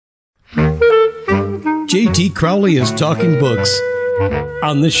JT Crowley is Talking Books.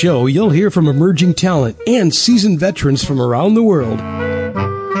 On this show, you'll hear from emerging talent and seasoned veterans from around the world.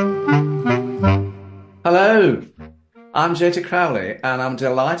 Hello, I'm JT Crowley, and I'm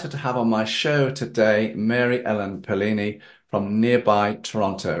delighted to have on my show today MaryEllen Perlini from nearby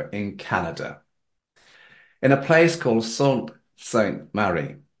Toronto in Canada, in a place called Sault Ste.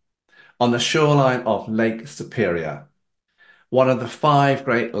 Marie, on the shoreline of Lake Superior, one of the 5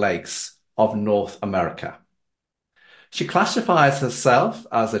 Great Lakes of North America. She classifies herself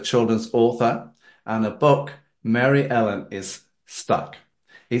as a children's author, and her book, MaryEllen is Stuck,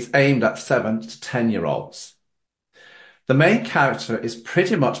 is aimed at 7 to 10-year-olds. The main character is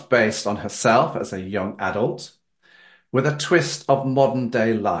pretty much based on herself as a young adult, with a twist of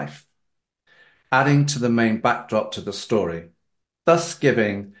modern-day life, adding to the main backdrop to the story, thus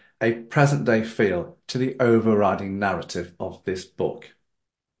giving a present-day feel to the overriding narrative of this book.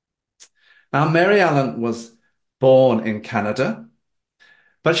 Now, MaryEllen was born in Canada,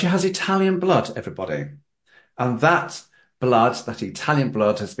 but she has Italian blood, everybody. And that Italian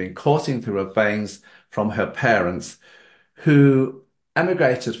blood, has been coursing through her veins from her parents, who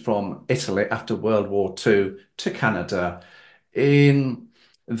emigrated from Italy after World War II to Canada in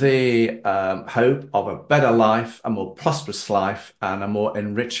the hope of a better life, a more prosperous life, and a more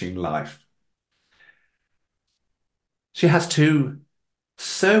enriching life. She has 2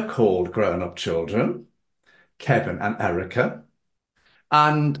 so-called grown-up children, Kevin and Erica,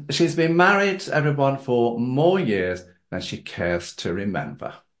 and she's been married, everyone, for more years than she cares to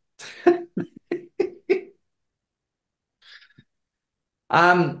remember.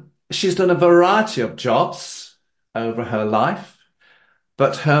 She's done a variety of jobs over her life,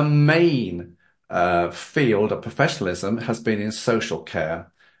 but her main field of professionalism has been in social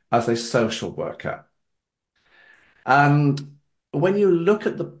care as a social worker. And when you look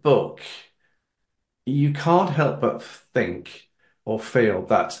at the book, you can't help but think or feel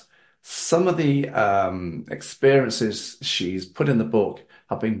that some of the experiences she's put in the book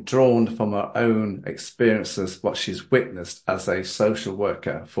have been drawn from her own experiences, what she's witnessed as a social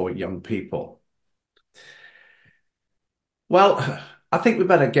worker for young people. Well, I think we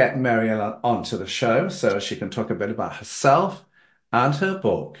better get MaryEllen onto the show so she can talk a bit about herself and her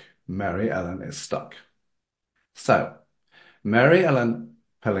book, MaryEllen is Stuck. So, MaryEllen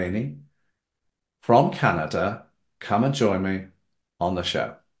Perlini from Canada, come and join me on the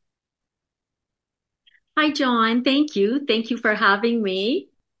show. Hi, John. Thank you. Thank you for having me.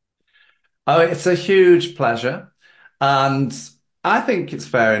 Oh, it's a huge pleasure. And I think it's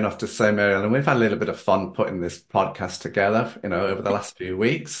fair enough to say, MaryEllen, we've had a little bit of fun putting this podcast together, over the last few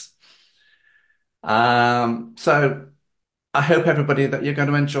weeks. So I hope, everybody, that you're going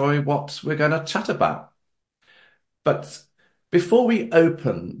to enjoy what we're going to chat about. But before we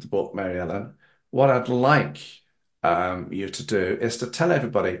open the book, MaryEllen, what I'd like you to do is to tell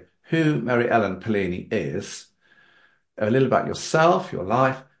everybody who MaryEllen Perlini is, a little about yourself, your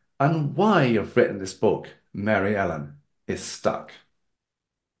life, and why you've written this book, MaryEllen is Stuck.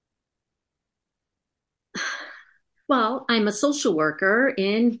 Well, I'm a social worker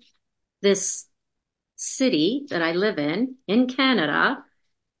in this city that I live in Canada.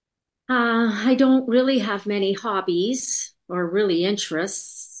 I don't really have many hobbies or really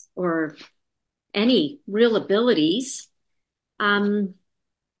interests or any real abilities.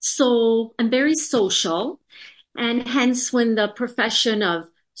 So I'm very social, and hence when the profession of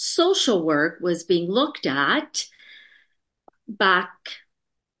social work was being looked at back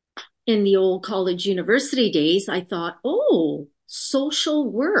in the old college university days, I thought, oh, social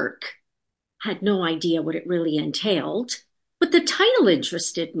work. Had no idea what it really entailed, but the title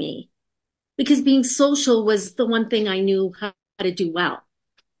interested me because being social was the one thing I knew how to do well,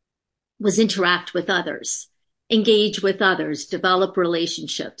 was interact with others, engage with others, develop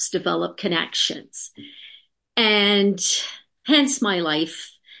relationships, develop connections. And hence my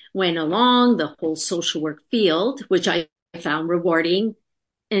life went along the whole social work field, which I found rewarding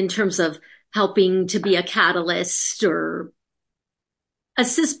in terms of helping to be a catalyst or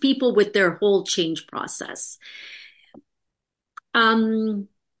assist people with their whole change process.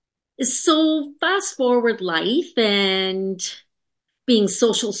 So fast forward life and being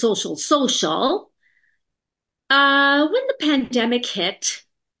social. When the pandemic hit,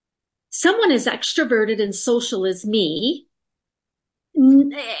 someone as extroverted and social as me,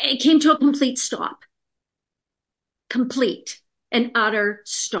 it came to a complete stop. Complete and utter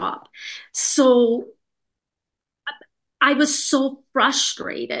stop. So I was so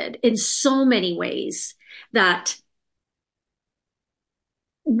frustrated in so many ways that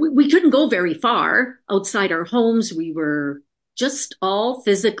we couldn't go very far outside our homes. We were just all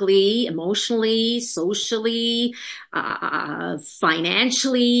physically, emotionally, socially,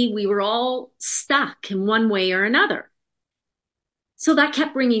 financially. We were all stuck in one way or another. So that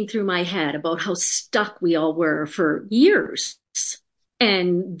kept ringing through my head about how stuck we all were for years.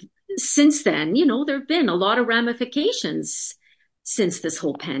 And since then, there have been a lot of ramifications since this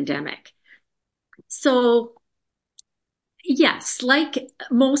whole pandemic. So, yes, like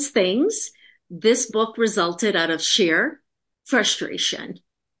most things, this book resulted out of sheer frustration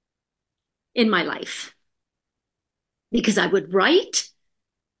in my life because I would write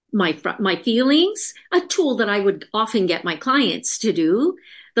my feelings, a tool that I would often get my clients to do,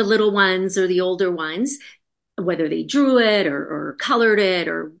 the little ones or the older ones, whether they drew it or colored it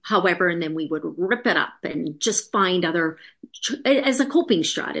or however, and then we would rip it up and just find other as a coping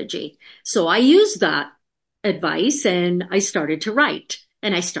strategy. So I used that advice and I started to write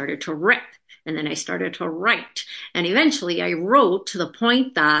and I started to rip and then I started to write. And eventually I wrote to the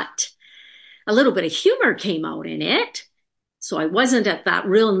point that a little bit of humor came out in it. So I wasn't at that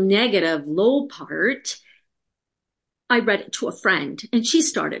real negative low part. I read it to a friend and she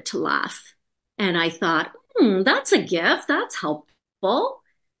started to laugh. And I thought, that's a gift. That's helpful.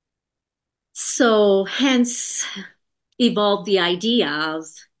 So hence evolved the idea of,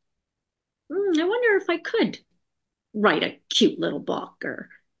 I wonder if I could write a cute little book or.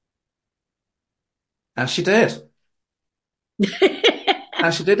 And she did.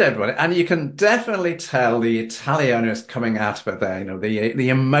 And she did, everybody. And you can definitely tell the Italiano is coming out of it there, the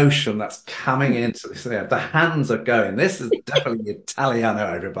emotion that's coming into this. The hands are going. This is definitely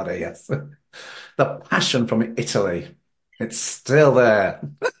Italiano, everybody. Yes. The passion from Italy. It's still there.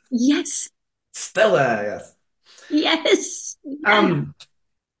 Yes. Still there, yes. Yes.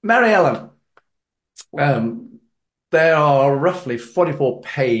 MaryEllen, um, there are roughly 44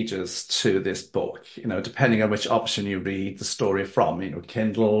 pages to this book, depending on which option you read the story from,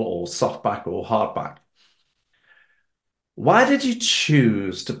 Kindle or softback or hardback. Why did you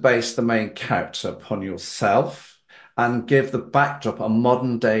choose to base the main character upon yourself and give the backdrop a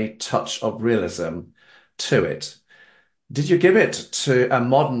modern day touch of realism to it? Did you give it to a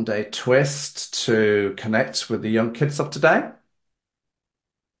modern day twist to connect with the young kids of today?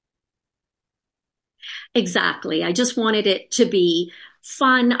 Exactly. I just wanted it to be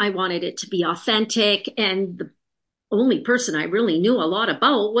fun. I wanted it to be authentic. And the only person I really knew a lot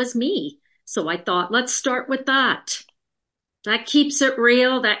about was me. So I thought, let's start with that. That keeps it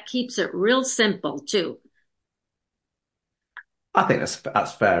real. That keeps it real simple too. I think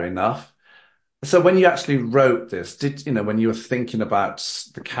that's fair enough. So when you actually wrote this, when you were thinking about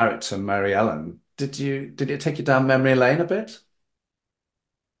the character MaryEllen, did it take you down memory lane a bit?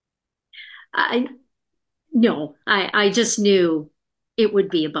 I no, I just knew it would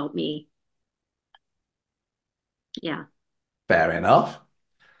be about me. Yeah. Fair enough.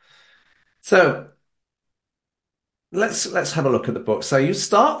 So let's have a look at the book. So you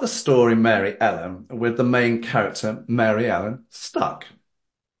start the story MaryEllen with the main character MaryEllen stuck.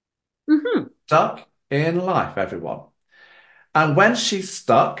 Hmm. Stuck in life, everyone. And when she's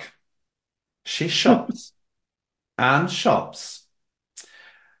stuck, she shops and shops.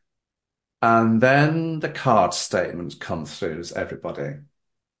 And then the card statement comes through, everybody.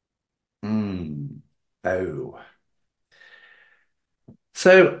 Oh.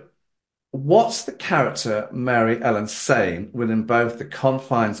 So what's the character MaryEllen saying within both the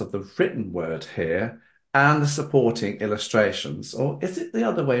confines of the written word here and the supporting illustrations? Or is it the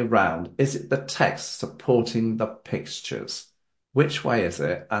other way round? Is it the text supporting the pictures? Which way is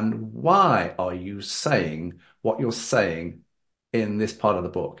it? And why are you saying what you're saying in this part of the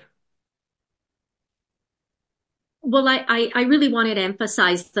book? Well, I really wanted to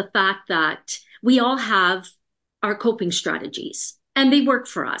emphasize the fact that we all have our coping strategies and they work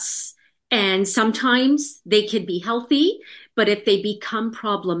for us. And sometimes they can be healthy, but if they become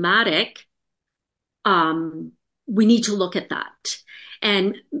problematic, um, we need to look at that.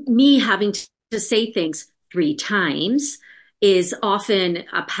 And me having to say things 3 times is often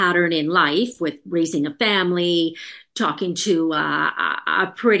a pattern in life with raising a family, talking to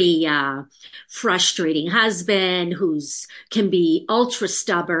a pretty frustrating husband who's can be ultra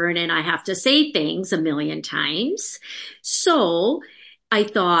stubborn, and I have to say things 1 million times. So I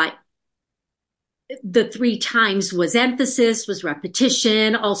thought the 3 times was emphasis, was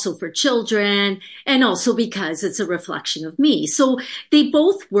repetition, also for children, and also because it's a reflection of me. So they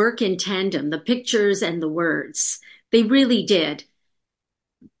both work in tandem, the pictures and the words. They really did.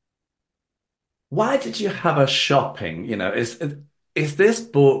 Why did you have a shopping? Is this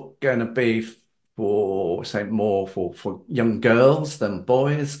book going to be for, say, more for young girls than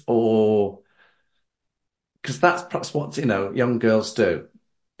boys, or because that's perhaps what, young girls do.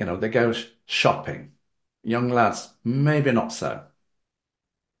 They go shopping. Young lads, maybe not so.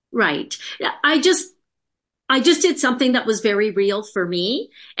 Right. Yeah, I just did something that was very real for me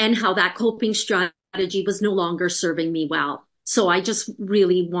and how that coping strategy was no longer serving me well. So I just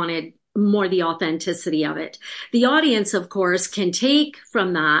really wanted more the authenticity of it. The audience, of course, can take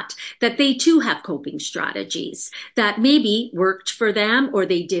from that they too have coping strategies that maybe worked for them or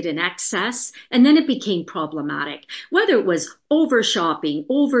they did in excess, and then it became problematic, whether it was over shopping,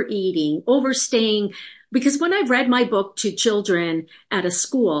 overeating, overstaying. Because when I've read my book to children at a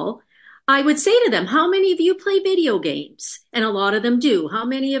school, I would say to them, how many of you play video games? And a lot of them do. How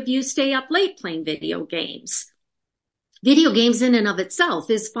many of you stay up late playing video games? Video games in and of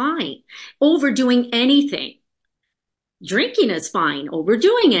itself is fine. Overdoing anything, drinking is fine.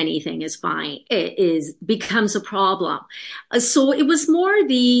 Overdoing anything is fine. It is becomes a problem. So it was more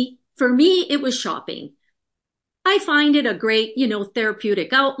for me, it was shopping. I find it a great,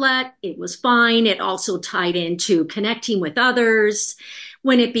 therapeutic outlet. It was fine. It also tied into connecting with others.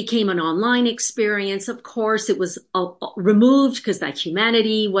 When it became an online experience, of course, it was removed because that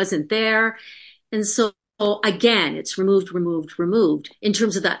humanity wasn't there. And so again, it's removed, removed, removed in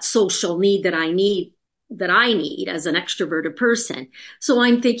terms of that social need that I need as an extroverted person. So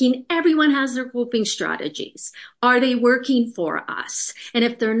I'm thinking everyone has their coping strategies. Are they working for us? And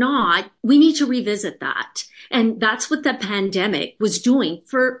if they're not, we need to revisit that. And that's what the pandemic was doing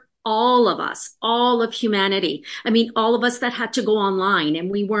for all of us, all of humanity. I mean, all of us that had to go online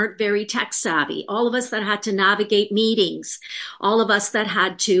and we weren't very tech savvy, all of us that had to navigate meetings, all of us that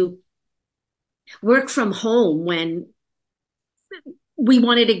had to work from home when we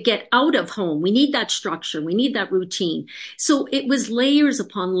wanted to get out of home. We need that structure. We need that routine. So it was layers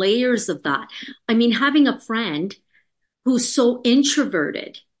upon layers of that. I mean, having a friend who's so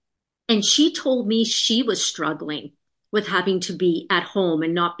introverted, and she told me she was struggling with having to be at home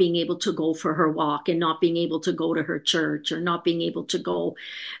and not being able to go for her walk and not being able to go to her church or not being able to go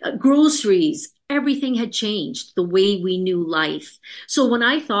groceries. Everything had changed the way we knew life. So when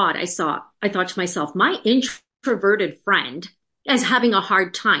I thought to myself, my introverted friend is having a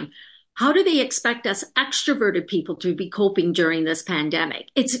hard time. How do they expect us extroverted people to be coping during this pandemic?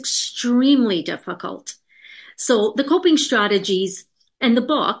 It's extremely difficult. So the coping strategies and the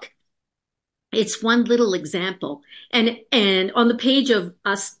book, it's one little example. And on the page of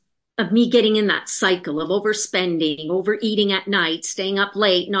me getting in that cycle of overspending, overeating at night, staying up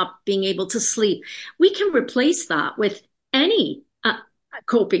late, not being able to sleep, we can replace that with any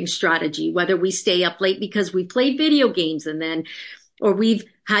coping strategy, whether we stay up late because we played video games or we've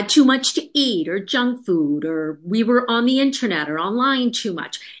had too much to eat or junk food, or we were on the internet or online too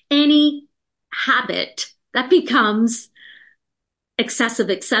much. Any habit that becomes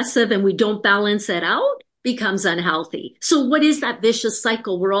excessive, and we don't balance it out becomes unhealthy. So what is that vicious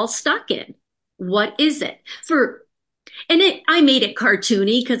cycle we're all stuck in? What is it? I made it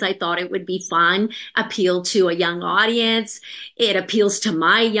cartoony because I thought it would be fun, appeal to a young audience. It appeals to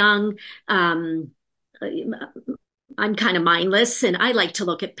my young, I'm kind of mindless and I like to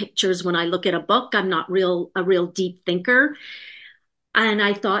look at pictures when I look at a book. I'm not a real deep thinker. And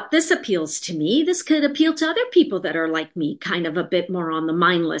I thought this appeals to me. This could appeal to other people that are like me, kind of a bit more on the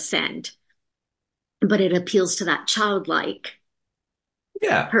mindless end. But it appeals to that childlike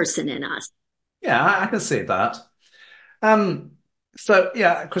Yeah. person in us. Yeah, I can see that. Um, so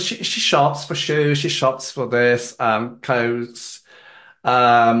yeah, because she shops for shoes, she shops for this, coats,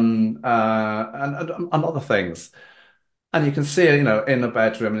 and other things. And you can see her, in the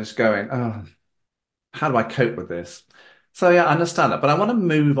bedroom and it's going, oh, how do I cope with this? So yeah, I understand that. But I want to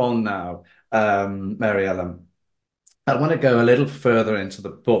move on now, Mary Ellen. I want to go a little further into the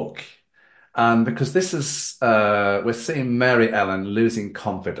book. Because this is, we're seeing Mary Ellen losing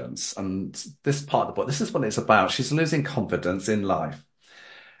confidence. And this part of the book, this is what it's about. She's losing confidence in life.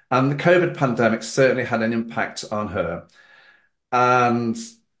 And the COVID pandemic certainly had an impact on her. And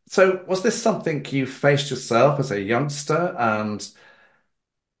so was this something you faced yourself as a youngster?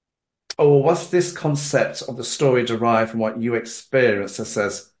 Or was this concept of the story derived from what you experienced that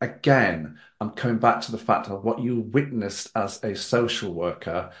says, again, I'm coming back to the fact of what you witnessed as a social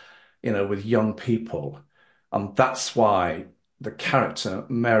worker, with young people. And that's why the character,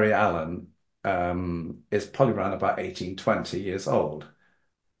 Mary Allen, is probably around about 18, 20 years old.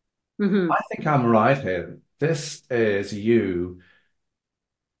 Mm-hmm. I think I'm right here. This is you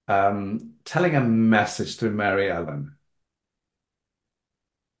telling a message to Mary Ellen,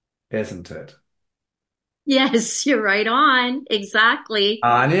 isn't it? Yes, you're right on. Exactly.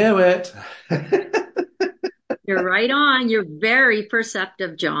 I knew it. You're right on. You're very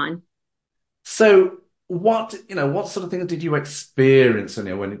perceptive, John. So what sort of things did you experience in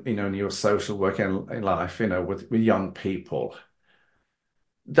your social work in life, with young people?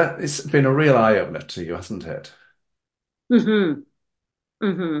 That it's been a real eye-opener to you, hasn't it? Hmm.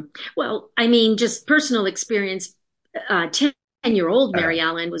 Hmm. Well, I mean, just personal experience. 10-year-old Uh, Mary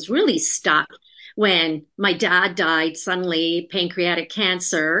Ellen was really stuck when my dad died suddenly, pancreatic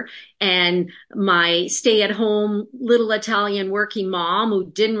cancer, and my stay-at-home little Italian working mom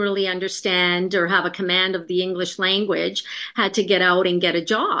who didn't really understand or have a command of the English language had to get out and get a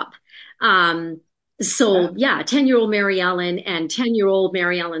job. Um, yeah. so yeah, 10-year-old Mary Ellen and 10-year-old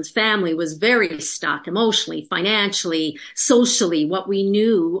Mary Ellen's family was very stuck emotionally, financially, socially. What we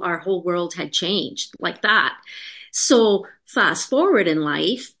knew, our whole world had changed like that. So fast forward in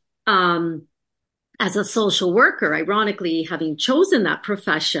life, as a social worker, ironically, having chosen that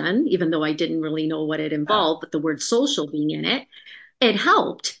profession, even though I didn't really know what it Yeah. involved, but the word social being in it, it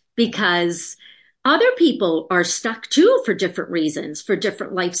helped because other people are stuck too for different reasons, for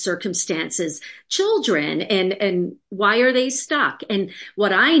different life circumstances, children, and why are they stuck? And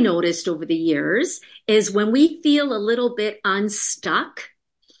what I noticed over the years is when we feel a little bit unstuck,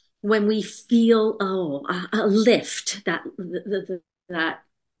 when we feel, a lift, that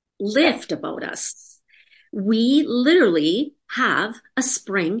Yeah. lift about us, we literally have a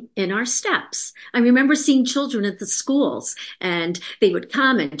spring in our steps. I remember seeing children at the schools and they would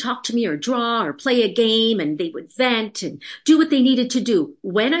come and talk to me or draw or play a game and they would vent and do what they needed to do.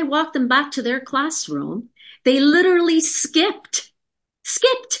 When I walked them back to their classroom, they literally skipped.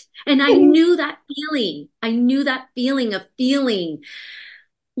 And I knew that feeling. I knew that feeling of feeling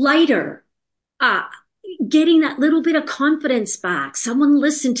lighter, uh, getting that little bit of confidence back. Someone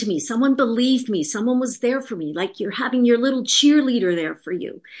listened to me. Someone believed me. Someone was there for me. Like you're having your little cheerleader there for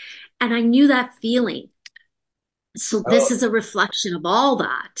you. And I knew that feeling. So this Oh, is a reflection of all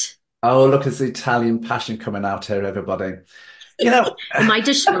that. oh, look, it's the Italian passion coming out here, everybody. You know, Am I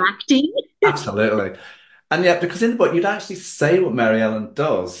distracting? absolutely. And yet, because in the book, you'd actually say what Mary Ellen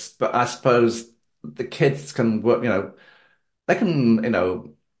does, but I suppose the kids can work, they can,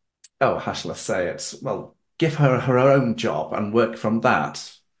 oh, how shall I say it? Well, give her her own job and work from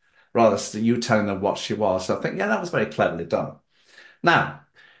that, rather than you telling them what she was. So I think, yeah, that was very cleverly done. Now,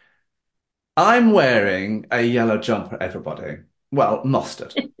 I'm wearing a yellow jumper, everybody. Well,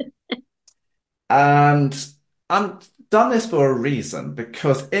 mustard. And I'm done this for a reason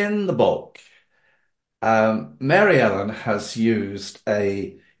because in the book, Mary Ellen has used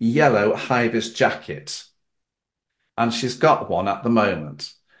a yellow high-vis jacket, and she's got one at the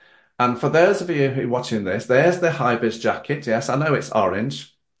moment. And for those of you who are watching this, there's the high-vis jacket. Yes, I know it's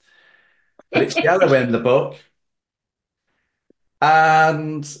orange, but it's yellow in the book.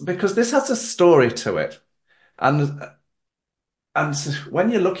 And because this has a story to it. And and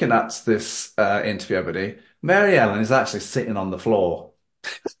when you're looking at this interview, everybody, Mary Ellen is actually sitting on the floor.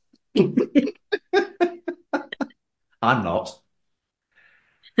 I'm not.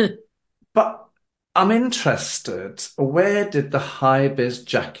 But I'm interested, where did the high-vis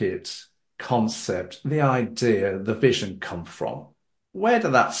jacket concept, the idea, the vision come from? Where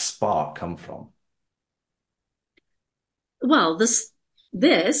did that spark come from? Well, this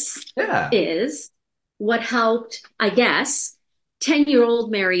Yeah. is what helped, I guess,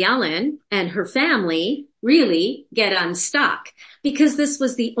 10-year-old Mary Ellen and her family really get unstuck because this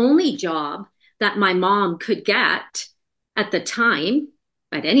was the only job that my mom could get at the time,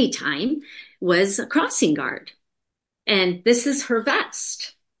 at any time, was a crossing guard. And this is her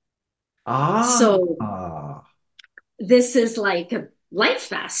vest. So Ah. this is like a life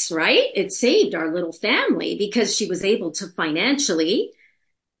vest, right? It saved our little family because she was able to financially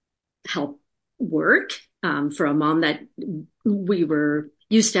help work, for a mom that we were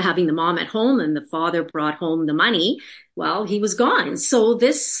used to having the mom at home and the father brought home the money. Well, he was gone. So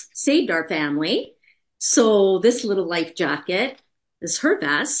this saved our family. So this little life jacket is her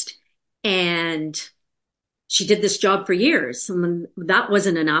vest. And she did this job for years. And when that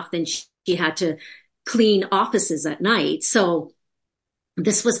wasn't enough, then she had to clean offices at night. So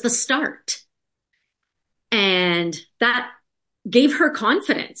this was the start. And that gave her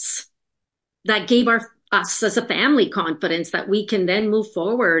confidence. That gave us as a family confidence that we can then move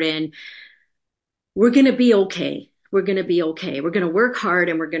forward and we're going to be okay. We're going to be okay. We're going to work hard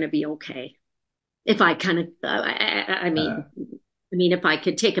and we're going to be okay. If I kind of, Uh, I mean, if I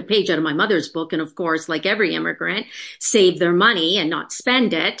could take a page out of my mother's book and of course, like every immigrant, save their money and not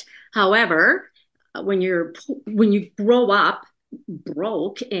spend it. However, when you grow up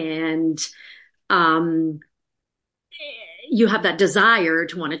broke and, um, you have that desire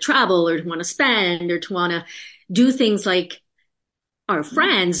to want to travel or to want to spend or to want to do things like our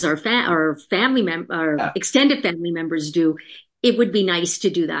friends, our family our Yeah, extended family members do, it would be nice to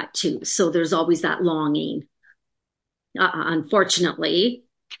do that too. So there's always that longing. Unfortunately,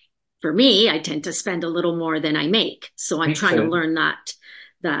 for me, I tend to spend a little more than I make. So I'm me trying to too. learn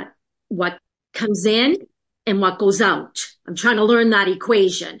that what comes in and what goes out. I'm trying to learn that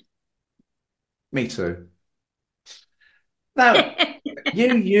equation. Me too. Now,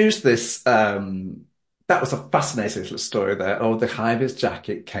 you use this. That was a fascinating little story there. Oh, the high-vis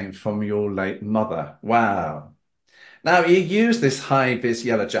jacket came from your late mother. Wow. Now, you use this high-vis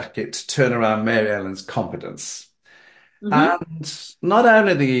yellow jacket to turn around Mary Ellen's confidence. Mhm. And not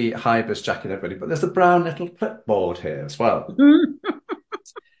only the high-vis jacket, everybody, but there's a brown little clipboard here as well. Mhm.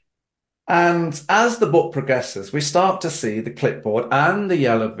 And as the book progresses, we start to see the clipboard and the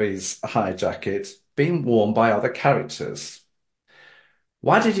yellow vis high jacket being worn by other characters.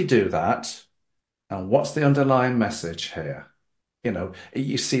 Why did you do that? And what's the underlying message here? You know,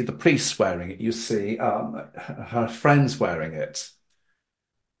 you see the priest wearing it, you see her friends wearing it.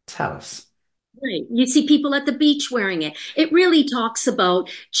 Tell us. Right. You see people at the beach wearing it. It really talks about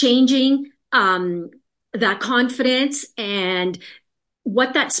changing that confidence and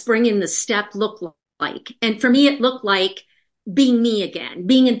what that spring in the step looked like. And for me, it looked like being me again,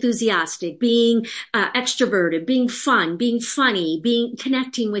 being enthusiastic, being extroverted, being fun, being funny, being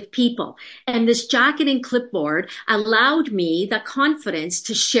connecting with people. And this jacket and clipboard allowed me the confidence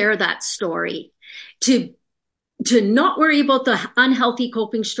to share that story, to not worry about the unhealthy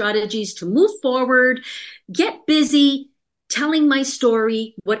coping strategies, to move forward, get busy telling my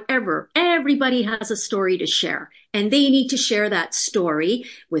story, whatever. Everybody has a story to share, and they need to share that story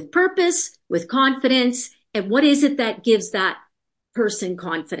with purpose, with confidence. And what is it that gives that person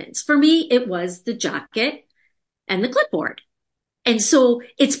confidence? For me, it was the jacket and the clipboard. And so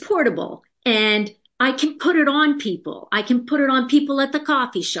it's portable and I can put it on people. I can put it on people at the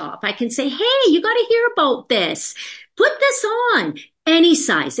coffee shop. I can say, hey, you got to hear about this. Put this on any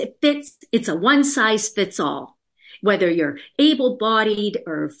size. It fits. It's a one size fits all. Whether you're able bodied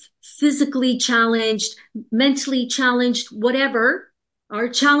or physically challenged, mentally challenged, whatever our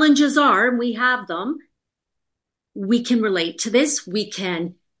challenges are, and we have them, we can relate to this. We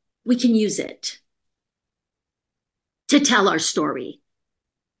can use it to tell our story.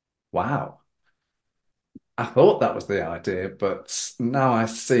 Wow. I thought that was the idea, but now I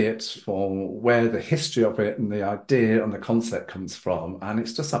see it from where the history of it and the idea and the concept comes from, and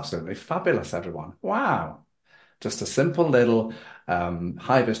it's just absolutely fabulous, everyone. Wow. Just a simple little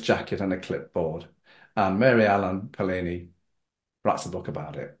high-vis jacket and a clipboard. And Mary Ellen Perlini writes a book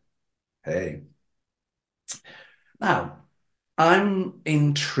about it. Hey. Now, I'm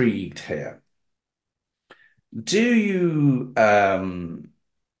intrigued here. Do you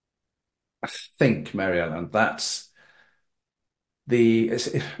think, Mary Ellen, that the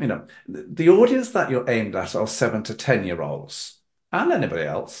audience that you're aimed at are 7 to 10 year olds and anybody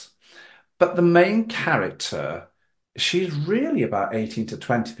else, but the main character, she's really about 18 to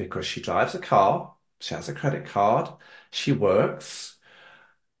 20 because she drives a car, she has a credit card, she works,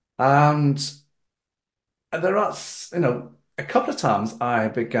 and there are, a couple of times I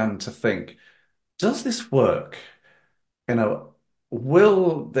began to think, does this work? You know,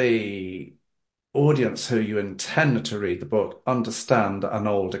 will the audience who you intend to read the book understand an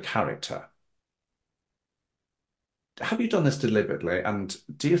older character? Have you done this deliberately? And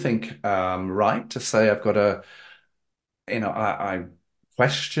do you think right to say I've got a, I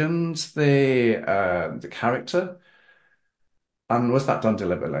questioned the character, and was that done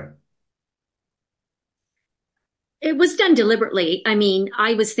deliberately? It was done deliberately. I mean,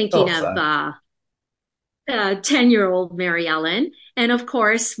 I was thinking Thought of so. 10-year-old MaryEllen. And of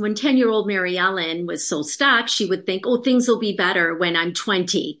course, when 10-year-old MaryEllen was so stuck, she would think, oh, things will be better when I'm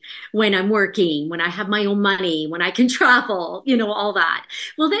 20, when I'm working, when I have my own money, when I can travel, all that.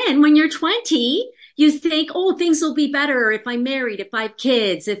 Well, then when you're 20, you think, oh, things will be better if I'm married, if I have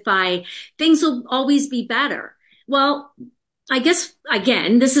kids, things will always be better. Well, I guess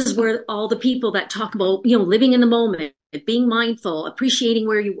again, this is where all the people that talk about, living in the moment, being mindful, appreciating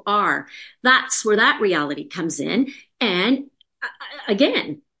where you are, that's where that reality comes in. And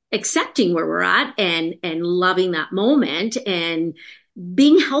again, accepting where we're at and loving that moment and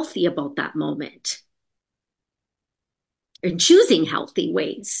being healthy about that moment and choosing healthy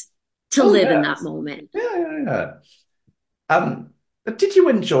ways to Oh, live in that yes. moment. Yeah, yeah, yeah. Um, did you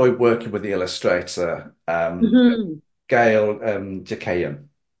enjoy working with the illustrator, Mhm. Gail Jacaian,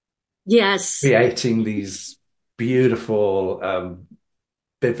 Yes. creating these beautiful,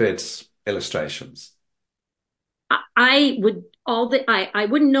 vivid illustrations? I would I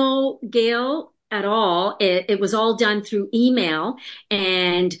wouldn't know Gail at all. It was all done through email,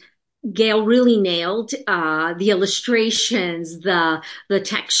 and Gail really nailed the illustrations, the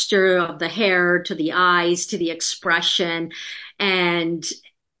texture of the hair to the eyes to the expression, and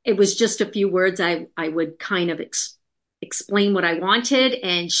it was just a few words. I would kind of explain what I wanted,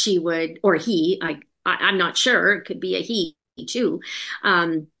 and she would, or he, I'm not sure, it could be a he too,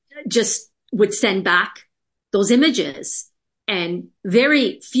 just would send back those images and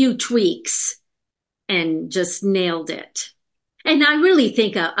very few tweaks and just nailed it. And I really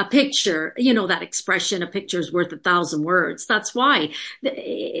think a picture, that expression, a picture is worth 1,000 words. That's why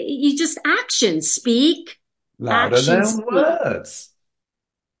you just actions speak, Louder actions than speak. words.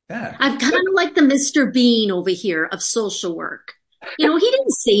 Yeah. I'm kind of like the Mr. Bean over here of social work. He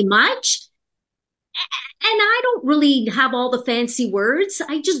didn't say much, and I don't really have all the fancy words.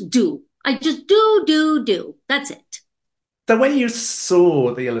 I just do. I just do. That's it. So when you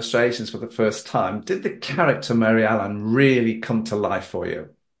saw the illustrations for the first time, did the character MaryEllen really come to life for you?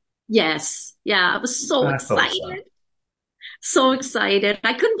 Yes. Yeah. I was so I thought so. excited. So excited.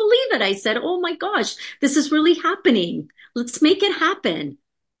 I couldn't believe it. I said, oh my gosh, this is really happening. Let's make it happen.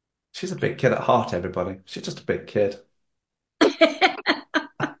 She's a big kid at heart, everybody. She's just a big kid.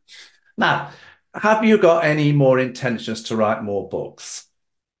 Now, have you got any more intentions to write more books?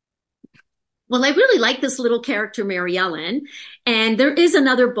 Well, I really like this little character, MaryEllen, and there is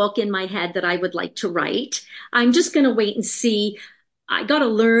another book in my head that I would like to write. I'm just going to wait and see. I got to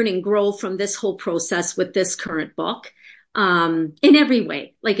learn and grow from this whole process with this current book, in every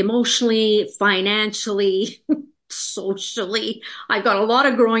way, like emotionally, financially, socially. I've got a lot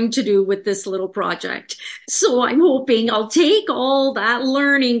of growing to do with this little project. So I'm hoping I'll take all that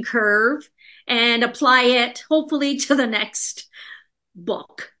learning curve and apply it, hopefully, to the next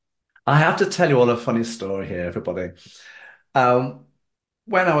book. I have to tell you all a funny story here, everybody. Um,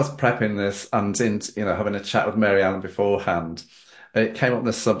 when I was prepping this and having a chat with MaryEllen beforehand, it came up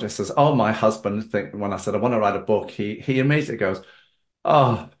the subject says, "Oh, my husband." When I said I want to write a book, he immediately goes,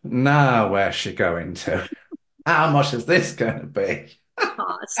 "Oh, now where's she going to? How much is this going to be?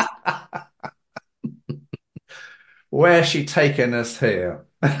 Cost. Where's she taking us here?"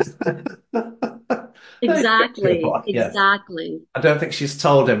 Exactly Exactly, what? Yes. exactly. I don't think she's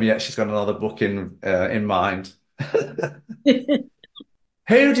told him yet. She's got another book in mind.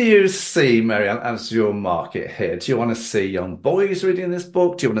 Who do you see, Marianne, as your market here? Do you want to see young boys reading this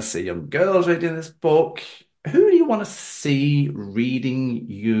book? Do you want to see young girls reading this book? Who do you want to see reading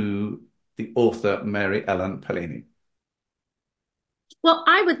you, the author, MaryEllen Perlini? Well,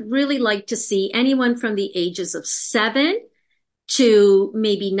 I would really like to see anyone from the ages of 7 to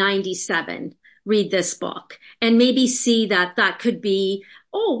maybe 97 read this book and maybe see that that could be,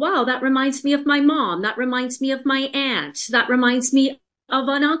 oh, wow, that reminds me of my mom. That reminds me of my aunt. That reminds me of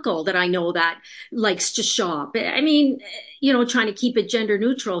an uncle that I know that likes to shop. I mean, trying to keep it gender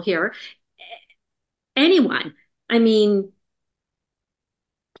neutral here. Anyone. I mean,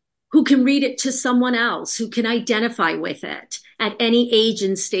 who can read it to someone else, who can identify with it at any age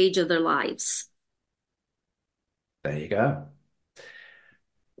and stage of their lives. There you go.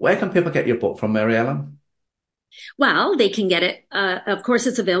 Where can people get your book from, MaryEllen? Well, they can get it. Of course,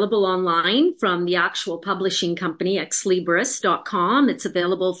 it's available online from the actual publishing company, exlibris.com. It's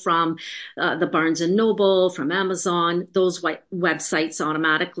available from the Barnes and Noble, from Amazon, those websites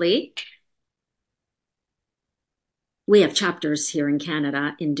automatically. We have chapters here in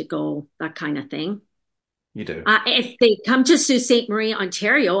Canada, Indigo, that kind of thing. You do. If they come to Sault Ste. Marie,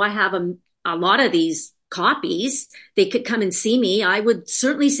 Ontario, I have a lot of these copies. They could come and see me. I would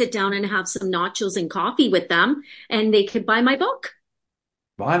certainly sit down and have some nachos and coffee with them, and they could buy my book.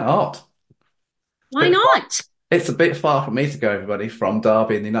 Why not? Why not? It's a bit far for me to go, everybody, from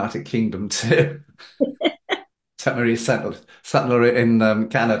Derby in the United Kingdom to St. Marie Saint Laurent in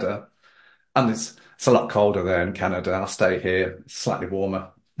Canada. And it's a lot colder there in Canada. I'll stay here. It's slightly warmer.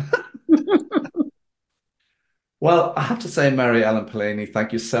 Well, I have to say, MaryEllen Perlini,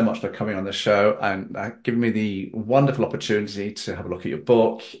 thank you so much for coming on the show and giving me the wonderful opportunity to have a look at your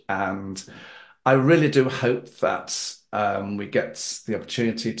book. And I really do hope that we get the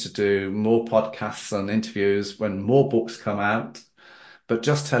opportunity to do more podcasts and interviews when more books come out. But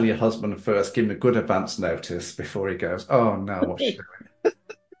just tell your husband first, give him a good advance notice before he goes, "Oh no, what's she doing?"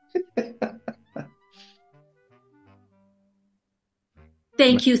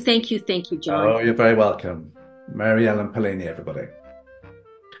 Thank you, John. Oh, you're very welcome. MaryEllen Perlini, everybody.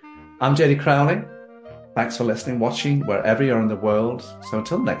 I'm JD Crowley. Thanks for listening, watching, wherever you're in the world. So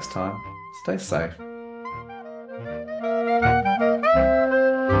until next time, stay safe.